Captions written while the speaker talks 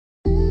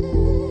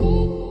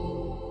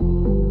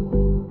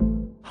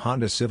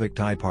Honda Civic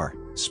Type R,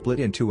 split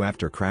in two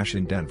after crash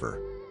in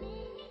Denver.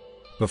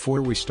 Before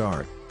we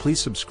start, please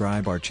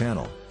subscribe our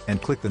channel,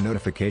 and click the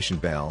notification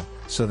bell,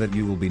 so that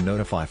you will be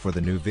notified for the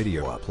new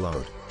video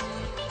upload.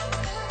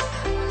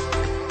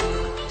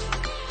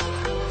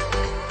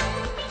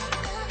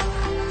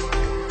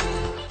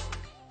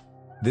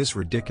 This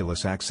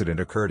ridiculous accident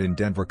occurred in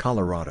Denver,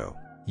 Colorado,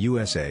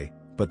 USA,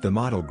 but the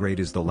model grade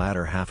is the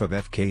latter half of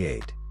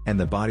FK8, and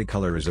the body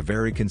color is a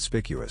very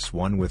conspicuous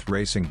one with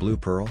racing blue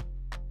pearl.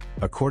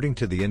 According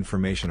to the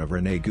information of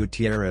Rene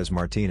Gutierrez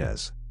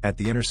Martinez, at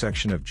the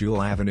intersection of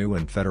Jewel Avenue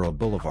and Federal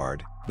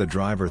Boulevard, the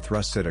driver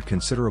thrusts at a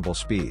considerable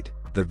speed,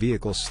 the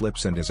vehicle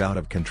slips and is out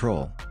of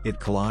control, it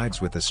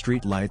collides with a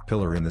street light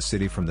pillar in the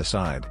city from the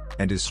side,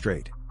 and is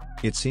straight.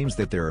 It seems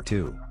that there are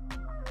two.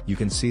 You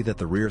can see that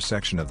the rear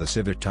section of the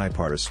Civic Type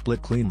R is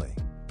split cleanly,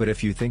 but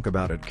if you think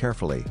about it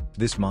carefully,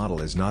 this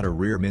model is not a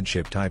rear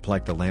midship type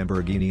like the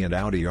Lamborghini and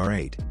Audi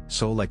R8,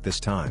 so like this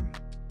time.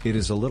 It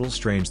is a little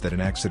strange that an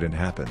accident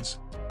happens.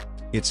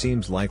 It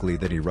seems likely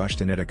that he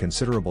rushed in at a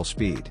considerable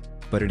speed,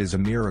 but it is a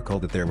miracle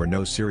that there were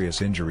no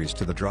serious injuries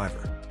to the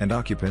driver and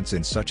occupants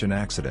in such an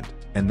accident,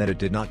 and that it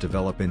did not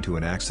develop into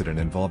an accident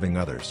involving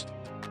others.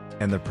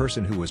 And the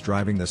person who was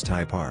driving this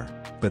Type R,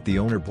 but the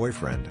owner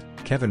boyfriend,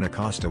 Kevin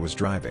Acosta, was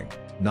driving,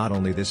 not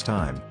only this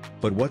time,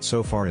 but what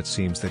so far it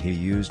seems that he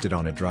used it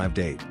on a drive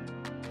date.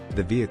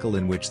 The vehicle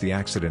in which the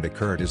accident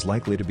occurred is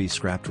likely to be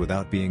scrapped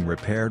without being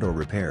repaired,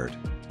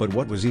 but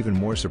what was even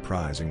more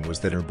surprising was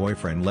that her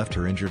boyfriend left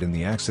her injured in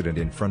the accident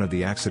in front of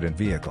the accident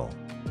vehicle.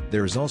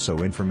 There is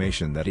also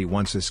information that he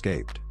once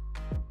escaped.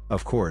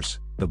 Of course,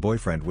 the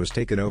boyfriend was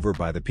taken over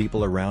by the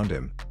people around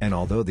him, and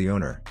although the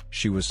owner,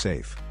 she was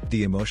safe,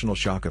 the emotional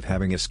shock of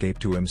having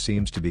escaped to him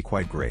seems to be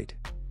quite great.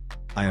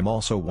 I am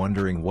also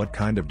wondering what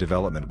kind of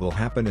development will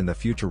happen in the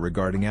future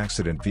regarding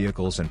accident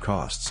vehicles and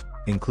costs,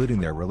 including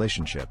their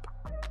relationship.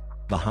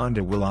 The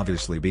Honda will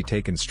obviously be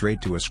taken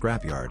straight to a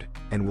scrapyard,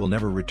 and will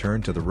never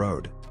return to the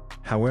road.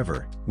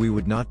 However, we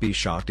would not be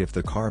shocked if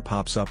the car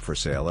pops up for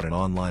sale at an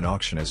online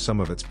auction, as some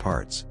of its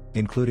parts,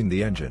 including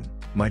the engine,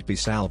 might be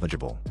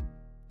salvageable.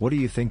 What do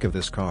you think of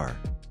this car?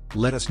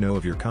 Let us know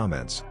of your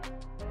comments.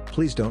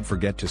 Please don't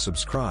forget to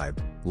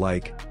subscribe,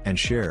 like, and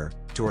share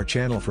to our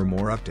channel for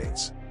more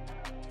updates.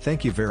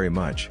 Thank you very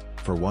much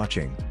for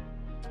watching.